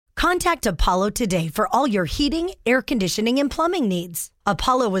Contact Apollo today for all your heating, air conditioning, and plumbing needs.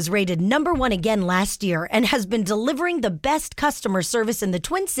 Apollo was rated #1 again last year and has been delivering the best customer service in the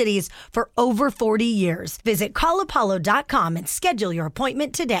Twin Cities for over 40 years. Visit callapollo.com and schedule your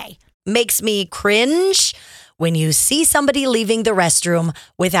appointment today. Makes me cringe when you see somebody leaving the restroom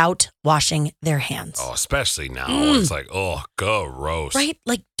without washing their hands. Oh, especially now. It's like, oh, gross. Right?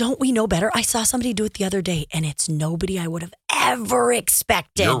 Like, don't we know better? I saw somebody do it the other day, and it's nobody I would have ever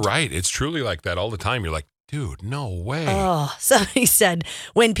expected. You're right. It's truly like that all the time. You're like, dude, no way. Oh, somebody said,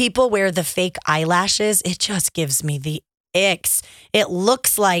 when people wear the fake eyelashes, it just gives me the icks. It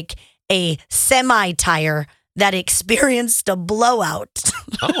looks like a semi-tire that experienced a blowout.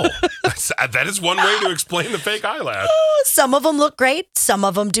 Oh, that is one way to explain the fake eyelash. Some of them look great. Some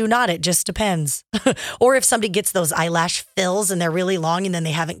of them do not. It just depends. Or if somebody gets those eyelash fills and they're really long and then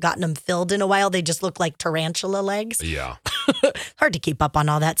they haven't gotten them filled in a while, they just look like tarantula legs. Yeah. Hard to keep up on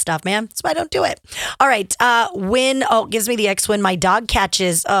all that stuff, man. That's why I don't do it. All right. Gives me the X when my dog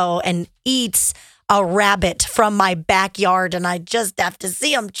catches, and eats a rabbit from my backyard, and I just have to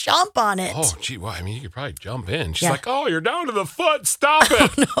see him chomp on it. Oh, gee, well, I mean, you could probably jump in. She's like, oh, you're down to the foot. Stop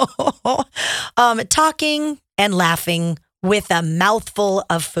it. No. Talking and laughing with a mouthful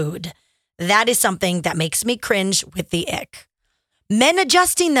of food. That is something that makes me cringe with the ick. Men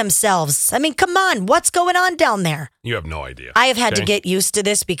adjusting themselves. I mean, come on. What's going on down there? You have no idea. I have had to get used to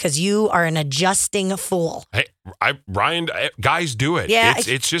this because you are an adjusting fool. Hey, Ryan, guys do it. Yeah,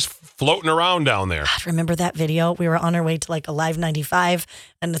 it's just floating around down there. God, remember that video? We were on our way to like a Live 95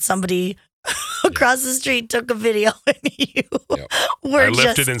 and somebody across the street took a video and you were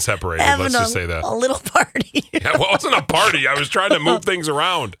lifted and separated. Let's just say that. A little party. Yeah, well, it wasn't a party. I was trying to move things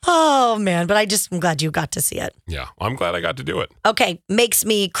around. Oh, man. But I'm glad you got to see it. Yeah, I'm glad I got to do it. Okay. Makes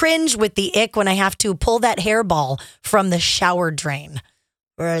me cringe with the ick when I have to pull that hairball from the shower drain.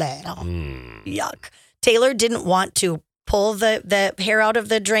 Yuck. Taylor didn't want to pull the hair out of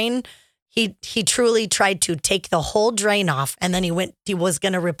the drain. He truly tried to take the whole drain off, and then he was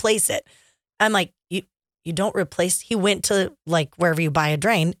going to replace it. I'm like, you don't replace. He went to like wherever you buy a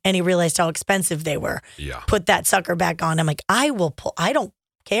drain, and he realized how expensive they were. Yeah. Put that sucker back on. I'm like, I will pull. I don't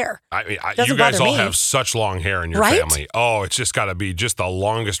care. I mean, you guys all have such long hair in your family. Oh, it's just got to be just the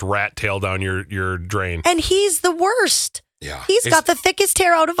longest rat tail down your drain. And he's the worst. Yeah. He's got the thickest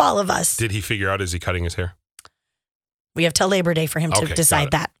hair out of all of us. Did he figure out, is he cutting his hair? We have till Labor Day for him to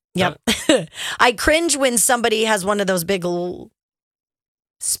decide that. Yep. I cringe when somebody has one of those big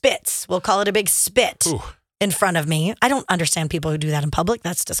spits. We'll call it a big spit in front of me. I don't understand people who do that in public.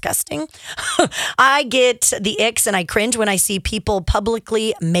 That's disgusting. I get the icks and I cringe when I see people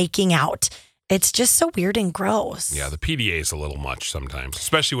publicly making out. It's just so weird and gross. Yeah, the PDA is a little much sometimes,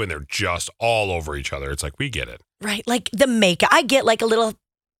 especially when they're just all over each other. It's like, we get it. Right. Like the makeup. I get like a little,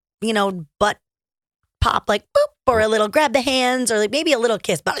 butt pop, like boop, or a little grab the hands, or like maybe a little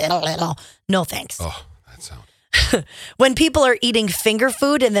kiss, but little. No thanks. Oh, that sound. When people are eating finger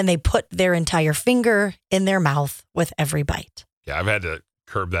food and then they put their entire finger in their mouth with every bite. Yeah, I've had to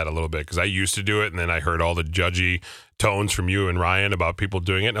curb that a little bit because I used to do it, and then I heard all the judgy tones from you and Ryan about people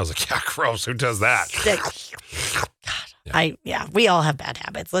doing it, and I was like, yeah, gross, who does that? God, we all have bad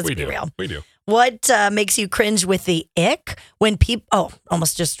habits. Let's be real. We do. What makes you cringe with the ick when people,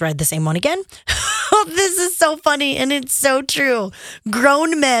 almost just read the same one again. This is so funny and it's so true.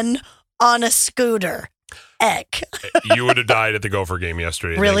 Grown men on a scooter. Ick. You would have died at the Gopher game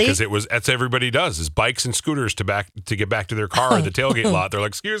yesterday. Really? Because that's everybody does is bikes and scooters to get back to their car at the tailgate lot. They're like,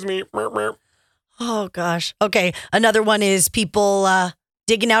 excuse me. Oh gosh. Okay. Another one is people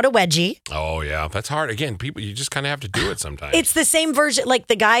digging out a wedgie. Oh yeah. That's hard. Again, people, you just kind of have to do it sometimes. It's the same version, like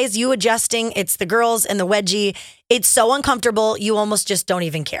the guys, you adjusting, it's the girls and the wedgie. It's so uncomfortable. You almost just don't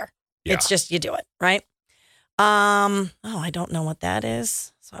even care. Yeah. It's just, you do it. Right. I don't know what that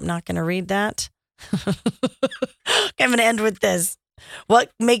is. So I'm not going to read that. I'm going to end with this. What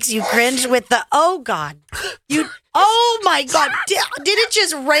makes you cringe with the, oh God, oh my God, did it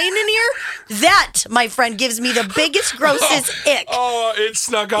just rain in here? That, my friend, gives me the biggest, grossest ick. Oh, it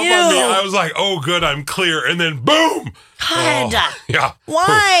snuck up on me. I was like, oh good, I'm clear. And then boom. God. Oh, yeah.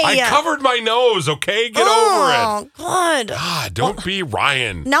 Why? I covered my nose, okay? Get over it. Oh, God. God, don't be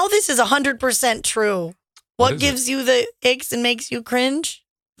Ryan. Now this is 100% true. What gives you the icks and makes you cringe?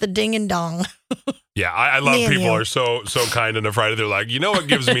 The ding and dong. Yeah, I love people are so kind on a Friday. They're like, you know what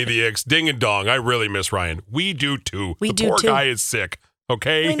gives me the icks? Ding and dong. I really miss Ryan. We do too. The poor guy is sick.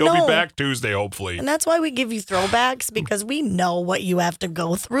 Okay? He'll be back Tuesday, hopefully. And that's why we give you throwbacks, because we know what you have to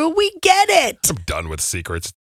go through. We get it. I'm done with secrets.